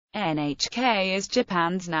NHK is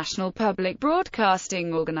Japan's national public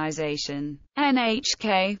broadcasting organization.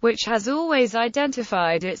 NHK, which has always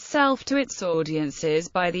identified itself to its audiences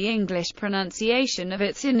by the English pronunciation of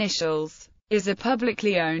its initials, is a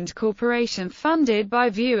publicly owned corporation funded by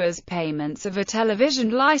viewers' payments of a television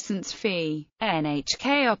license fee.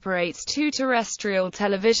 NHK operates 2 terrestrial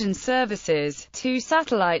television services, 2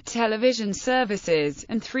 satellite television services,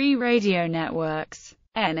 and 3 radio networks.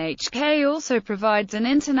 NHK also provides an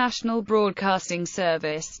international broadcasting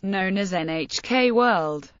service, known as NHK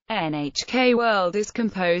World. NHK World is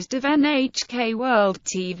composed of NHK World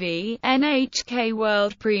TV, NHK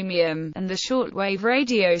World Premium, and the shortwave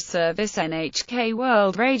radio service NHK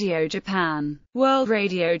World Radio Japan. World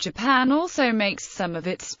Radio Japan also makes some of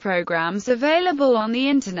its programs available on the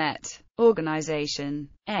Internet. Organization.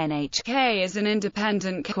 NHK is an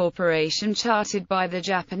independent corporation chartered by the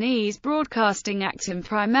Japanese Broadcasting Act and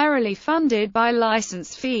primarily funded by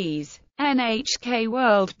license fees. NHK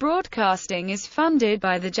World Broadcasting is funded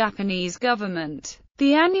by the Japanese government.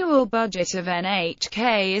 The annual budget of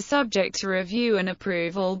NHK is subject to review and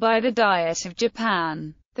approval by the Diet of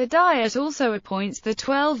Japan. The Diet also appoints the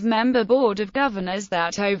 12-member Board of Governors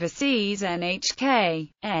that oversees NHK.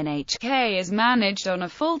 NHK is managed on a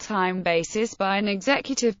full-time basis by an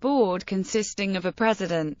executive board consisting of a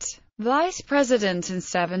president, vice president and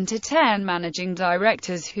 7 to 10 managing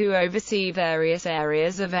directors who oversee various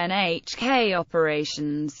areas of NHK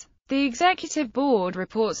operations. The executive board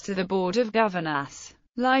reports to the Board of Governors.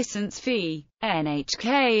 License fee.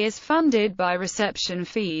 NHK is funded by reception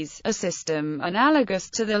fees, a system analogous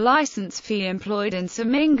to the license fee employed in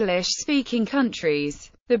some English-speaking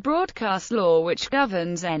countries. The broadcast law which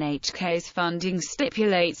governs NHK's funding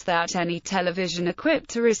stipulates that any television equipped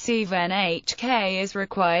to receive NHK is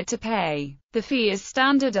required to pay. The fee is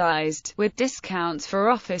standardized, with discounts for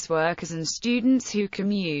office workers and students who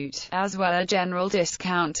commute, as well as a general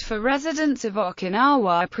discount for residents of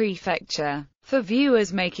Okinawa Prefecture. For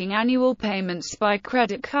viewers making annual payments by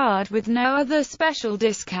credit card with no other special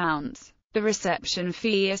discounts, the reception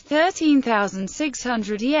fee is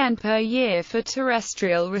 13,600 yen per year for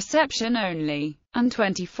terrestrial reception only, and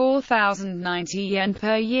 24,090 yen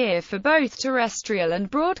per year for both terrestrial and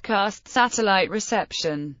broadcast satellite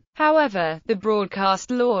reception. However, the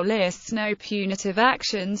broadcast law lists no punitive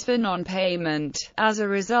actions for non-payment. As a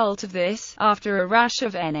result of this, after a rash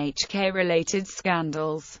of NHK-related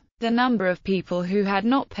scandals, the number of people who had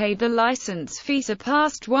not paid the license fee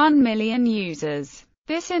surpassed 1 million users.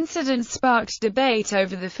 This incident sparked debate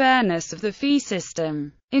over the fairness of the fee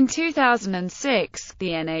system. In 2006, the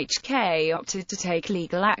NHK opted to take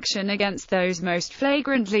legal action against those most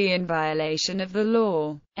flagrantly in violation of the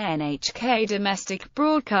law. NHK domestic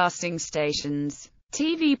broadcasting stations.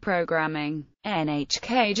 TV programming.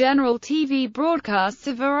 NHK General TV broadcasts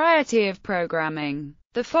a variety of programming.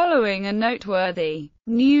 The following are noteworthy.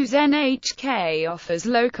 News. NHK offers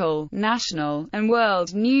local, national, and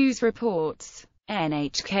world news reports.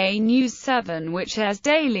 NHK News 7, which airs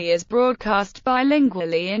daily, is broadcast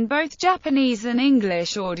bilingually in both Japanese and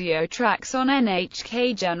English audio tracks on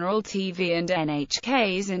NHK General TV and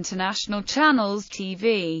NHK's international channels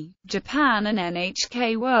TV, Japan and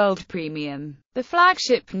NHK World Premium. The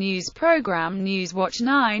flagship news program News Watch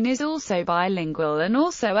 9 is also bilingual and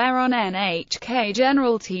also air on NHK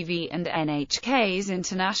General TV and NHK's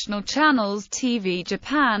international channels TV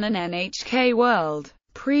Japan and NHK World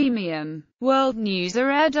Premium. World news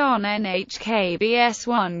are aired on NHK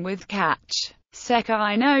BS1 with Catch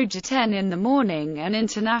Sekai no Jiten in the morning and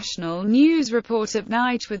International News Report at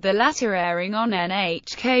night, with the latter airing on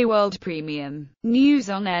NHK World Premium. News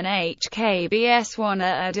on NHK BS1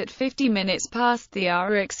 are aired at 50 minutes past the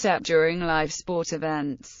hour except during live sport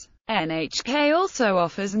events. NHK also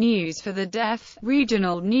offers news for the deaf,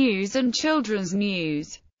 regional news and children's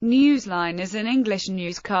news. Newsline is an English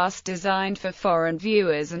newscast designed for foreign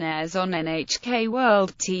viewers and airs on NHK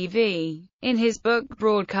World TV. In his book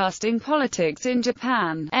Broadcasting Politics in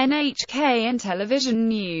Japan, NHK and Television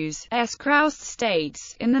News, S. Krauss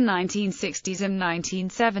states, in the 1960s and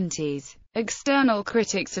 1970s, external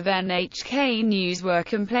critics of NHK News were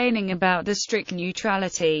complaining about the strict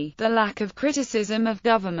neutrality, the lack of criticism of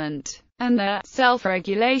government, and the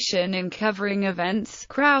self-regulation in covering events.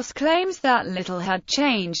 Krauss claims that little had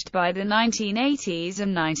changed by the 1980s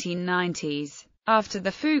and 1990s. After the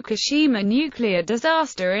Fukushima nuclear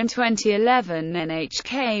disaster in 2011,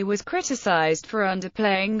 NHK was criticized for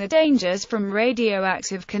underplaying the dangers from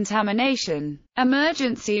radioactive contamination.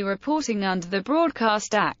 Emergency reporting. Under the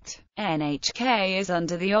Broadcast Act, NHK is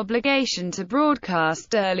under the obligation to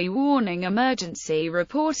broadcast early warning emergency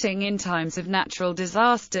reporting in times of natural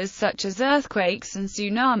disasters such as earthquakes and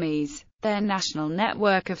tsunamis. Their national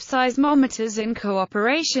network of seismometers in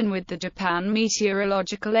cooperation with the Japan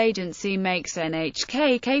Meteorological Agency makes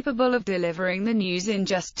NHK capable of delivering the news in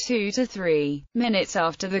just 2 to 3 minutes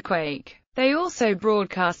after the quake. They also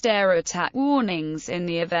broadcast air attack warnings in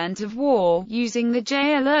the event of war, using the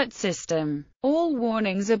J-Alert system. All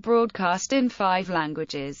warnings are broadcast in 5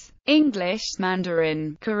 languages: English,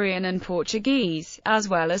 Mandarin, Korean and Portuguese, as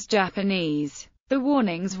well as Japanese. The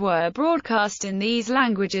warnings were broadcast in these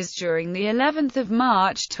languages during the 11th of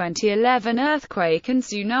March 2011 earthquake and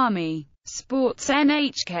tsunami. Sports.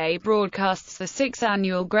 NHK broadcasts the 6th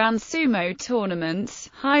annual Grand Sumo tournaments,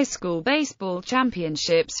 high school baseball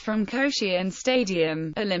championships from Koshien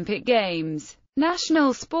Stadium, Olympic Games,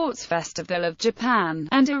 National Sports Festival of Japan,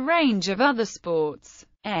 and a range of other sports.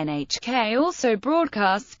 NHK also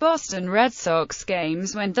broadcasts Boston Red Sox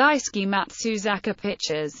games when Daisuke Matsuzaka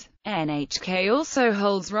pitches. NHK also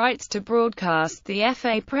holds rights to broadcast the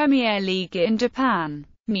FA Premier League in Japan.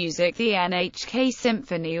 Music. The NHK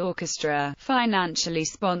Symphony Orchestra, financially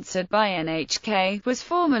sponsored by NHK, was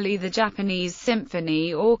formerly the Japanese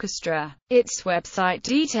Symphony Orchestra. Its website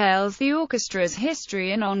details the orchestra's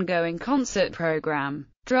history and ongoing concert program.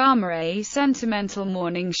 Drama. A sentimental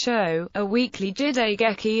morning show, a weekly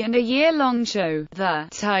jidaigeki and a year-long show, the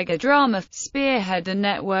Tiger Drama, spearhead the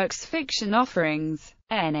network's fiction offerings.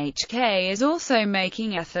 NHK is also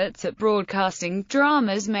making efforts at broadcasting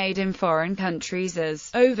dramas made in foreign countries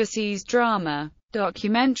as overseas drama.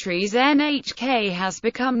 Documentaries. NHK has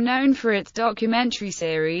become known for its documentary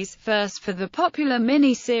series, first for the popular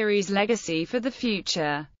mini-series Legacy for the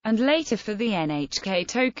Future, and later for the NHK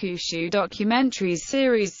Tokushu documentaries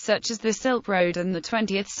series such as The Silk Road and the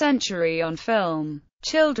 20th Century on Film.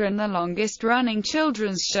 Children. The longest-running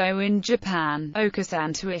children's show in Japan,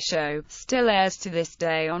 Okusan Tuisho, still airs to this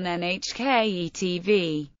day on NHK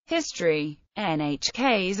ETV. History.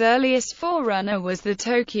 NHK's earliest forerunner was the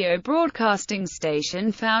Tokyo Broadcasting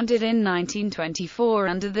Station, founded in 1924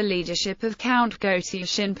 under the leadership of Count Goto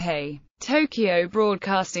Shinpei. Tokyo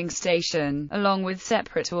Broadcasting Station, along with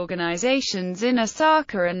separate organizations in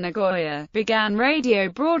Osaka and Nagoya, began radio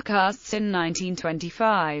broadcasts in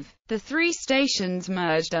 1925. The 3 stations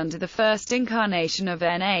merged under the first incarnation of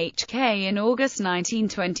NHK in August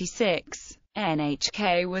 1926.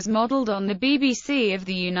 NHK was modelled on the BBC of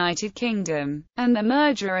the United Kingdom, and the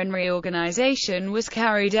merger and reorganisation was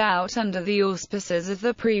carried out under the auspices of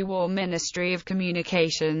the pre-war Ministry of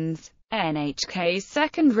Communications. NHK's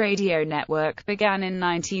second radio network began in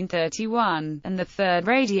 1931, and the third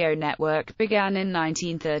radio network began in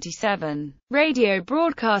 1937. Radio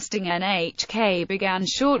broadcasting. NHK began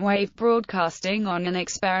shortwave broadcasting on an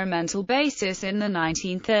experimental basis in the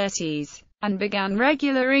 1930s, and began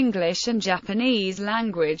regular English and Japanese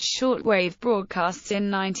language shortwave broadcasts in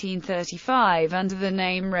 1935 under the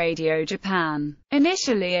name Radio Japan,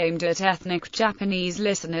 initially aimed at ethnic Japanese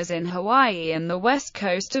listeners in Hawaii and the west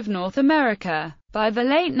coast of North America. By the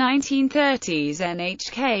late 1930s,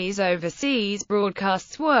 NHK's overseas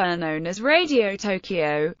broadcasts were known as Radio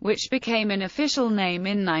Tokyo, which became an official name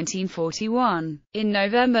in 1941. In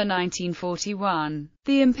November 1941,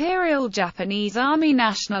 the Imperial Japanese Army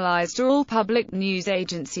nationalized all public news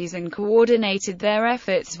agencies and coordinated their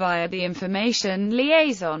efforts via the Information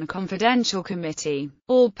Liaison Confidential Committee.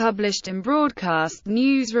 All published and broadcast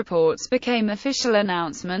news reports became official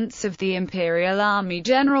announcements of the Imperial Army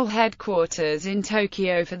General Headquarters in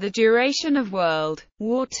Tokyo for the duration of World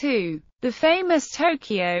War II. The famous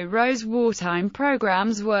Tokyo Rose wartime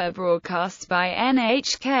programs were broadcast by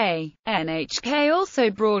NHK. NHK also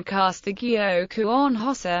broadcast the Gyoku on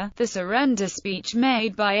Hossa, the surrender speech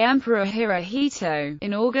made by Emperor Hirohito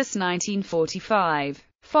in August 1945.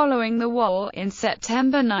 Following the war, in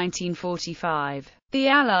September 1945, the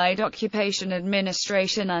Allied Occupation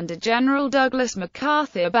Administration under General Douglas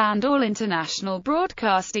MacArthur banned all international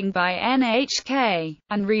broadcasting by NHK,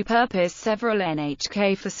 and repurposed several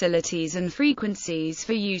NHK facilities and frequencies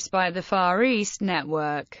for use by the Far East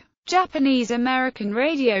Network. Japanese-American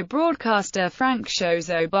radio broadcaster Frank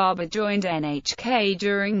Shozo Baba joined NHK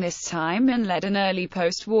during this time and led an early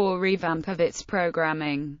post-war revamp of its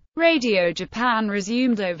programming. Radio Japan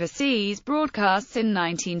resumed overseas broadcasts in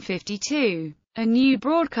 1952. A new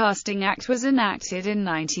Broadcasting Act was enacted in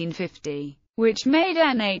 1950, which made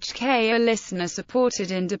NHK a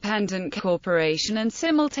listener-supported independent corporation and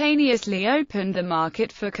simultaneously opened the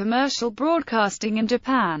market for commercial broadcasting in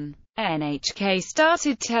Japan. NHK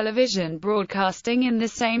started television broadcasting in the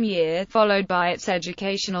same year, followed by its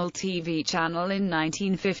educational TV channel in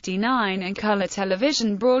 1959 and color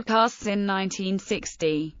television broadcasts in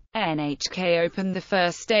 1960. NHK opened the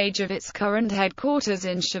first stage of its current headquarters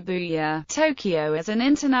in Shibuya, Tokyo as an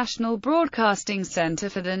international broadcasting center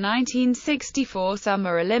for the 1964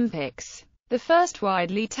 Summer Olympics, the first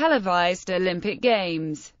widely televised Olympic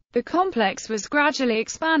Games. The complex was gradually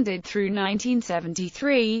expanded through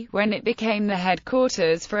 1973, when it became the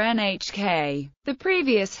headquarters for NHK. The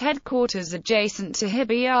previous headquarters adjacent to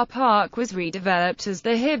Hibiya Park was redeveloped as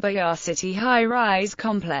the Hibiya City High-Rise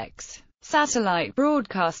Complex. Satellite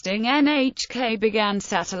broadcasting. NHK began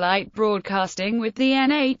satellite broadcasting with the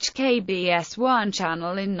NHK BS1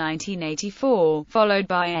 channel in 1984, followed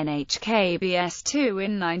by NHK BS2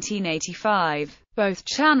 in 1985. Both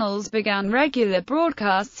channels began regular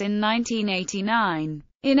broadcasts in 1989.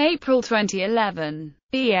 In April 2011,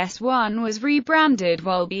 BS1 was rebranded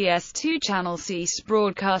while BS2 channel ceased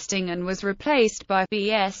broadcasting and was replaced by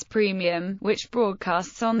BS Premium, which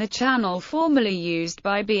broadcasts on the channel formerly used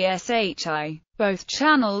by BSHI. Both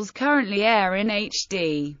channels currently air in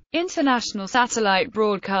HD. International satellite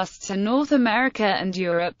broadcasts in North America and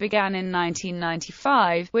Europe began in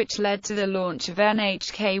 1995, which led to the launch of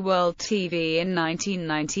NHK World TV in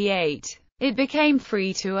 1998. It became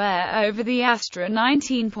free to air over the Astra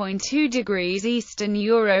 19.2 degrees Eastern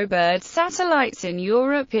Eurobird satellites in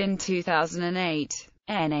Europe in 2008.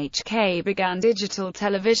 NHK began digital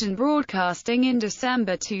television broadcasting in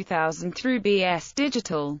December 2000 through BS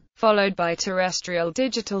Digital, followed by terrestrial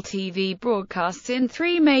digital TV broadcasts in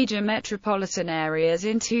 3 major metropolitan areas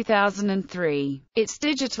in 2003. Its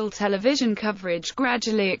digital television coverage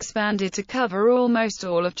gradually expanded to cover almost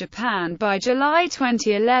all of Japan by July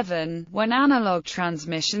 2011, when analog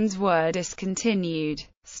transmissions were discontinued.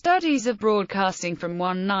 Studies of broadcasting from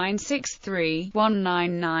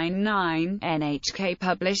 1963-1999. NHK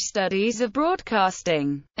published Studies of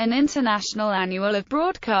Broadcasting, an international annual of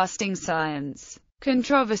broadcasting science.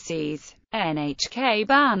 Controversies. NHK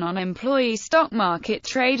ban on employee stock market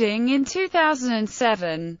trading. In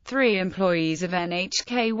 2007, 3 employees of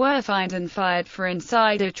NHK were fined and fired for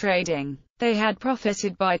insider trading. They had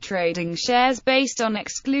profited by trading shares based on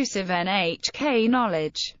exclusive NHK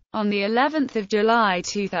knowledge. On the 11th of July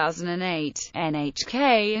 2008,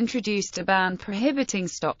 NHK introduced a ban prohibiting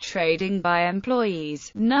stock trading by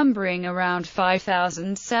employees, numbering around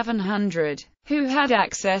 5,700, who had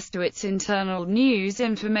access to its internal news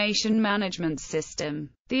information management system.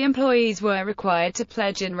 The employees were required to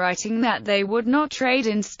pledge in writing that they would not trade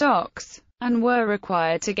in stocks, and were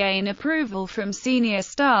required to gain approval from senior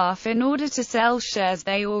staff in order to sell shares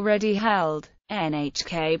they already held.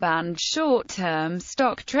 NHK banned short-term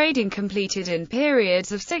stock trading completed in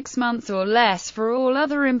periods of 6 months or less for all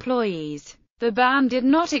other employees. The ban did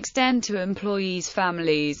not extend to employees'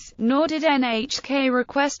 families, nor did NHK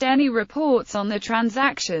request any reports on the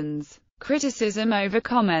transactions. Criticism over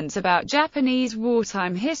comments about Japanese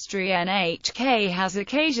wartime history. NHK has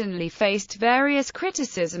occasionally faced various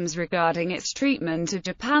criticisms regarding its treatment of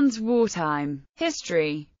Japan's wartime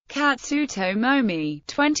history. Katsuto Momi,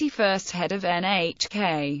 21st head of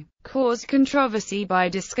NHK, caused controversy by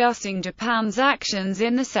discussing Japan's actions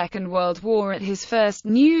in the Second World War at his first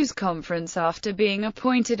news conference after being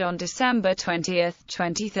appointed on December 20,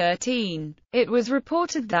 2013. It was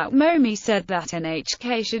reported that Momi said that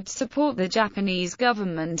NHK should support the Japanese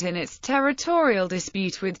government in its territorial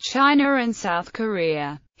dispute with China and South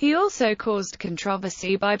Korea. He also caused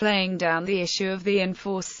controversy by playing down the issue of the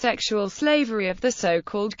enforced sexual slavery of the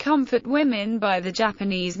so-called comfort women by the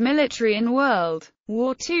Japanese military in World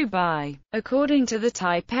War II according to the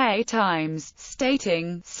Taipei Times,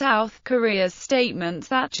 stating, South Korea's statement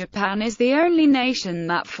that Japan is the only nation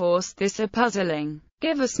that forced this are puzzling.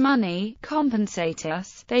 Give us money, compensate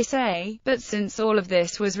us, they say, but since all of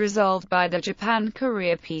this was resolved by the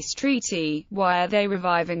Japan-Korea Peace Treaty, why are they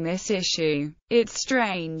reviving this issue? It's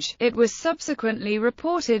strange. It was subsequently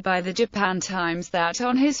reported by the Japan Times that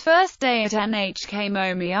on his first day at NHK,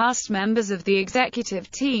 Momi asked members of the executive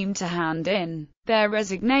team to hand in their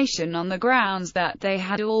resignation on the grounds that they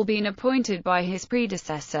had all been appointed by his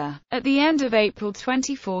predecessor. At the end of April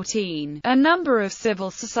 2014, a number of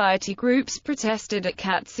civil society groups protested at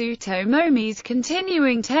Katsuto Momi's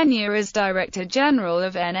continuing tenure as Director General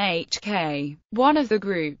of NHK. One of the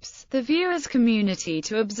groups, the Viewers Community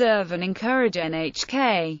to Observe and Encourage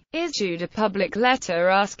NHK, issued a public letter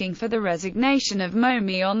asking for the resignation of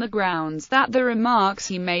Momi on the grounds that the remarks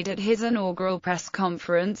he made at his inaugural press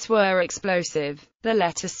conference were explosive. The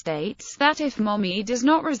letter states that if Momi does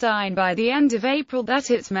not resign by the end of April,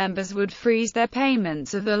 that its members would freeze their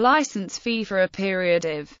payments of the license fee for a period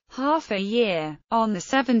of half a year. On the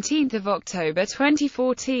 17th of October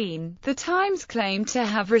 2014, The Times claimed to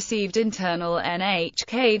have received internal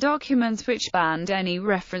NHK documents which banned any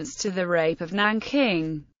reference to the rape of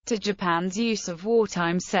Nanking, to Japan's use of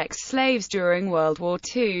wartime sex slaves during World War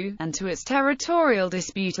II, and to its territorial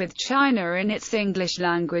dispute with China in its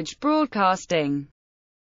English-language broadcasting.